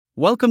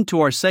Welcome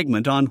to our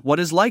segment on what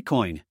is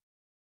Litecoin.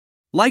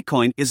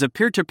 Litecoin is a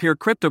peer-to-peer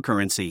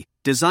cryptocurrency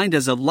designed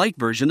as a light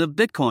version of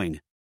Bitcoin.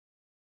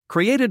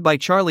 Created by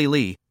Charlie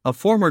Lee, a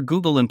former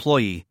Google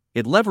employee,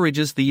 it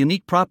leverages the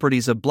unique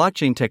properties of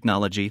blockchain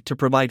technology to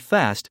provide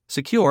fast,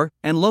 secure,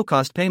 and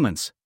low-cost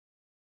payments.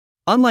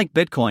 Unlike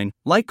Bitcoin,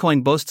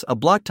 Litecoin boasts a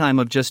block time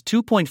of just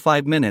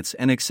 2.5 minutes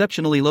and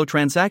exceptionally low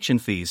transaction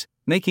fees,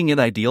 making it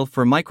ideal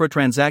for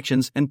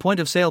microtransactions and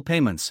point-of-sale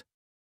payments.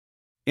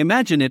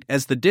 Imagine it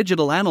as the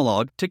digital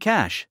analog to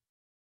cash.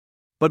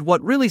 But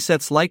what really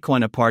sets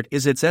Litecoin apart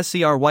is its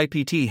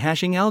scrypt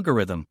hashing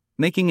algorithm,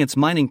 making its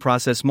mining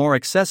process more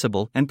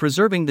accessible and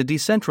preserving the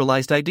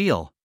decentralized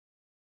ideal.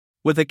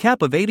 With a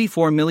cap of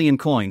 84 million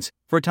coins,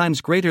 4 times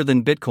greater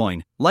than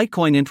Bitcoin,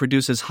 Litecoin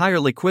introduces higher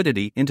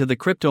liquidity into the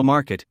crypto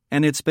market,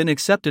 and it's been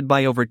accepted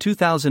by over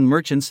 2,000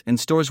 merchants and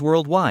stores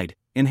worldwide,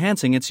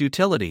 enhancing its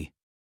utility.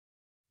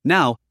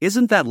 Now,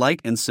 isn't that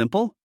light and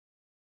simple?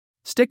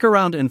 Stick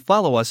around and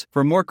follow us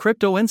for more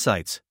crypto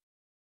insights.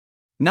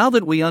 Now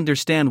that we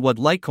understand what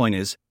Litecoin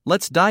is,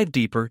 let's dive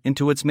deeper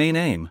into its main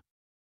aim.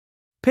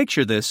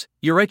 Picture this: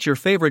 you're at your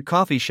favorite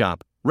coffee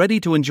shop,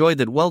 ready to enjoy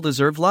that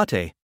well-deserved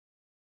latte.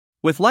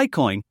 With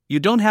Litecoin, you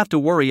don't have to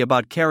worry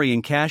about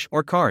carrying cash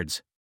or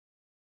cards.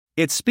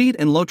 Its speed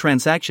and low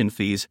transaction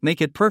fees make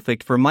it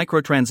perfect for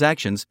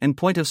microtransactions and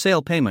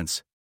point-of-sale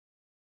payments.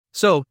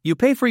 So, you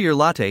pay for your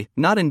latte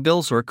not in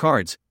bills or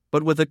cards,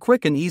 but with a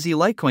quick and easy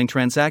Litecoin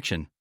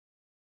transaction.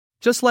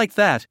 Just like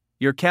that,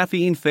 your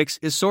caffeine fix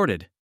is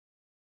sorted.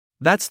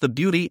 That's the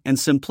beauty and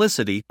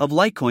simplicity of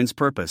Litecoin's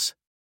purpose.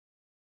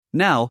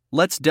 Now,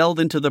 let's delve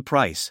into the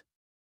price.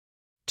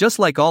 Just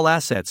like all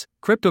assets,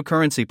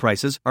 cryptocurrency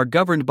prices are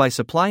governed by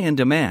supply and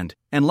demand,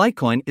 and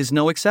Litecoin is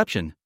no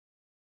exception.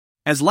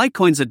 As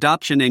Litecoin's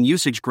adoption and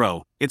usage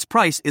grow, its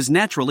price is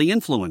naturally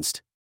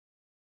influenced.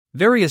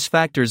 Various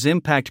factors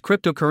impact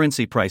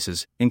cryptocurrency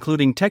prices,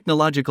 including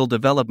technological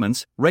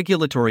developments,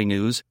 regulatory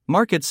news,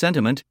 market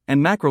sentiment,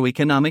 and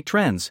macroeconomic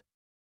trends.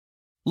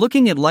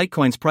 Looking at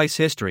Litecoin's price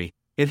history,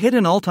 it hit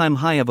an all-time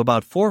high of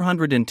about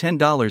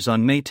 $410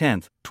 on May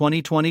 10,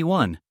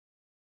 2021.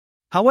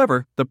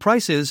 However, the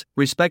price is,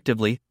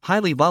 respectively,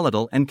 highly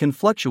volatile and can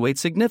fluctuate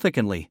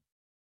significantly.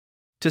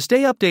 To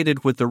stay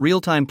updated with the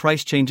real-time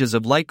price changes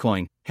of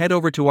Litecoin, head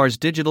over to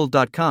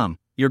arsdigital.com,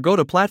 your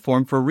go-to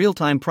platform for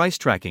real-time price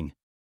tracking.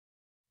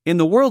 In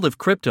the world of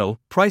crypto,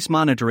 price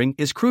monitoring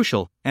is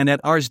crucial, and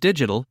at Ars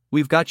Digital,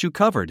 we've got you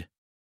covered.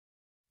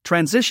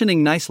 Transitioning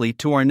nicely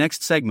to our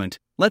next segment,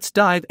 let's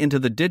dive into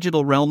the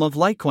digital realm of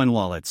Litecoin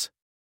wallets.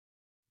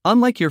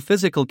 Unlike your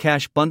physical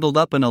cash bundled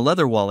up in a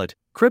leather wallet,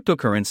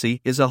 cryptocurrency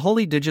is a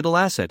wholly digital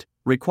asset,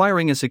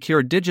 requiring a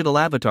secure digital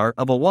avatar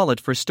of a wallet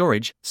for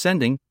storage,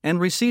 sending, and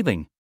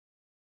receiving.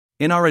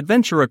 In our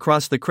adventure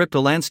across the crypto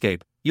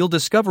landscape, you'll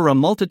discover a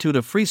multitude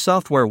of free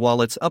software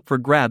wallets up for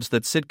grabs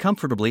that sit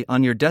comfortably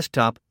on your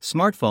desktop,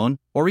 smartphone,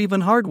 or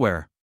even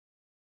hardware.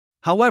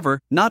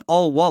 However, not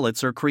all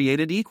wallets are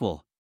created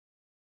equal.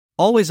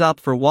 Always opt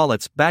for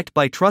wallets backed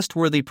by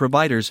trustworthy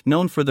providers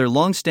known for their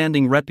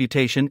long-standing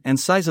reputation and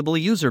sizable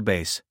user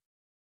base.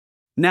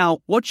 Now,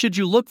 what should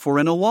you look for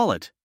in a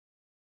wallet?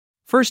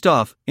 First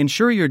off,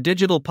 ensure your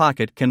digital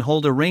pocket can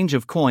hold a range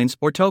of coins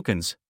or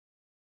tokens.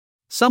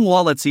 Some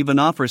wallets even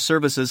offer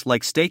services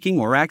like staking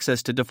or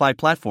access to DeFi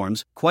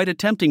platforms, quite a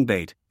tempting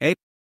bait, eh?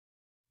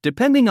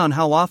 Depending on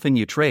how often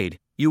you trade,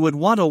 you would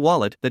want a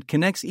wallet that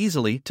connects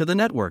easily to the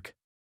network.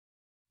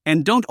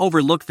 And don't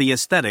overlook the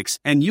aesthetics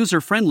and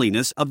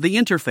user-friendliness of the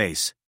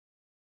interface.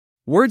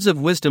 Words of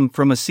wisdom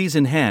from a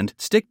seasoned hand: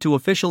 stick to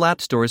official app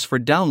stores for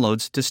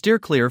downloads to steer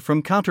clear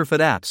from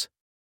counterfeit apps.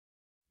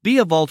 Be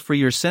a vault for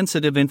your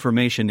sensitive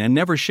information and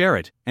never share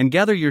it, and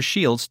gather your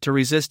shields to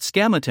resist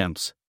scam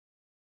attempts.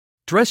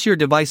 Dress your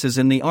devices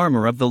in the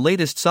armor of the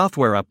latest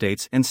software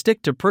updates and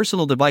stick to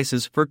personal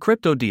devices for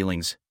crypto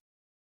dealings.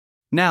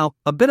 Now,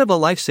 a bit of a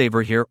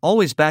lifesaver here: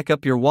 always back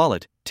up your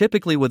wallet,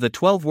 typically with a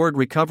 12-word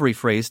recovery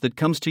phrase that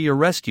comes to your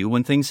rescue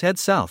when things head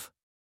south.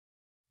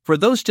 For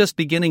those just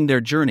beginning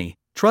their journey,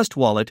 Trust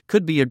Wallet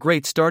could be a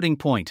great starting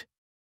point.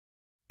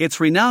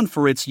 It's renowned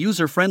for its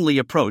user-friendly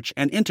approach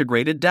and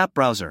integrated dApp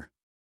browser.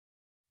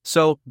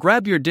 So,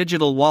 grab your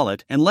digital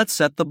wallet and let's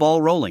set the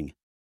ball rolling.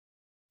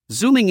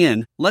 Zooming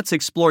in, let's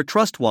explore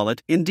Trust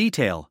Wallet in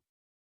detail.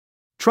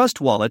 Trust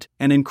Wallet,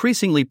 an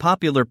increasingly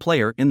popular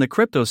player in the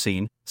crypto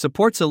scene,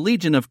 supports a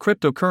legion of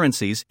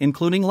cryptocurrencies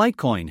including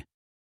Litecoin.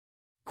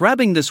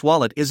 Grabbing this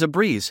wallet is a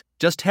breeze: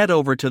 just head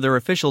over to their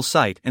official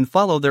site and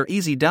follow their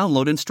easy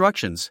download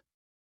instructions.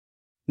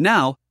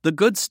 Now, the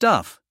good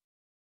stuff.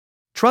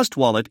 Trust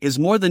Wallet is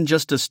more than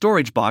just a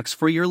storage box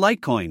for your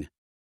Litecoin.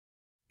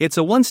 It's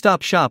a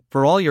one-stop shop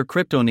for all your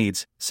crypto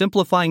needs,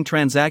 simplifying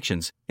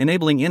transactions,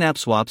 enabling in-app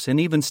swaps, and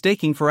even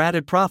staking for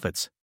added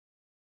profits.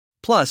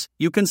 Plus,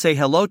 you can say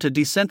hello to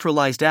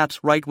decentralized apps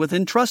right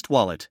within Trust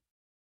Wallet.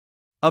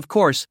 Of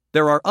course,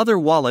 there are other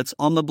wallets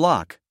on the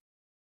block.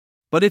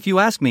 But if you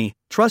ask me,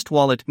 Trust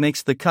Wallet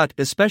makes the cut,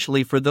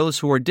 especially for those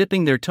who are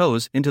dipping their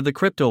toes into the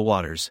crypto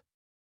waters.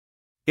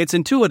 It's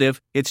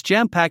intuitive, it's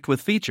jam-packed with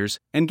features,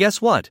 and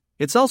guess what?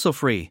 It's also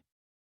free.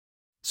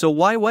 So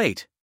why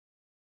wait?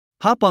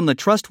 Hop on the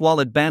Trust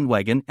Wallet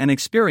bandwagon and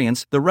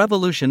experience the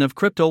revolution of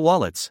crypto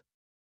wallets.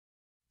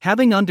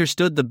 Having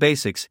understood the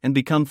basics and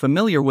become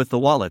familiar with the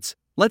wallets,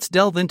 let's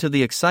delve into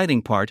the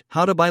exciting part: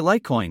 how to buy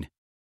Litecoin.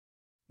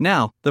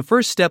 Now, the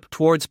first step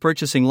towards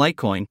purchasing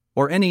Litecoin,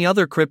 or any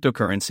other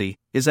cryptocurrency,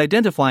 is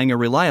identifying a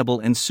reliable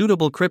and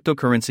suitable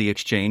cryptocurrency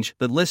exchange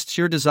that lists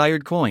your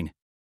desired coin.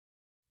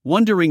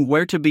 Wondering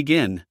where to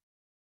begin?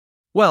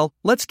 Well,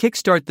 let's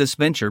kickstart this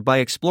venture by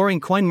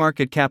exploring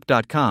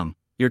CoinMarketCap.com,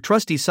 your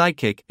trusty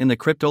sidekick in the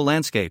crypto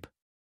landscape.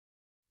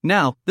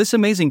 Now, this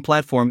amazing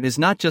platform is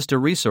not just a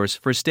resource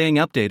for staying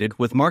updated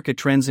with market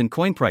trends and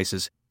coin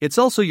prices, it's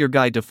also your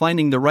guide to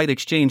finding the right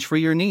exchange for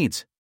your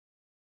needs.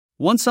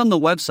 Once on the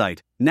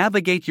website,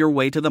 navigate your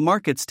way to the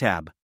Markets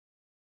tab.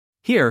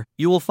 Here,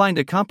 you will find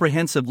a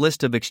comprehensive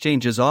list of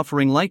exchanges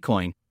offering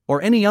Litecoin,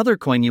 or any other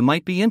coin you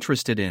might be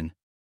interested in.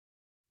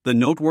 The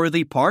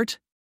noteworthy part?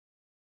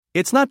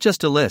 It's not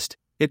just a list,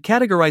 it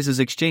categorizes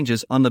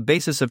exchanges on the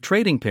basis of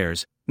trading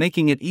pairs,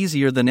 making it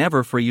easier than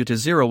ever for you to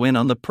zero in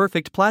on the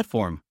perfect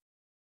platform.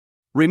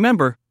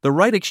 Remember, the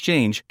right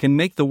exchange can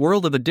make the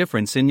world of a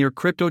difference in your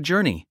crypto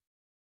journey.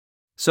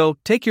 So,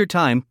 take your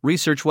time,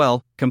 research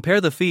well,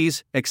 compare the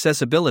fees,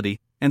 accessibility,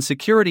 and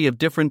security of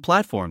different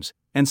platforms,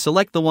 and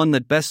select the one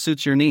that best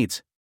suits your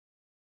needs.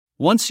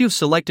 Once you've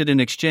selected an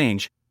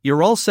exchange,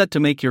 you're all set to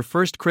make your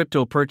first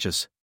crypto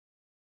purchase.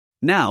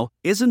 Now,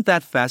 isn't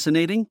that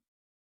fascinating?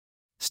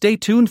 Stay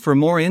tuned for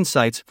more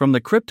insights from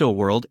the crypto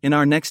world in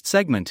our next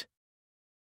segment.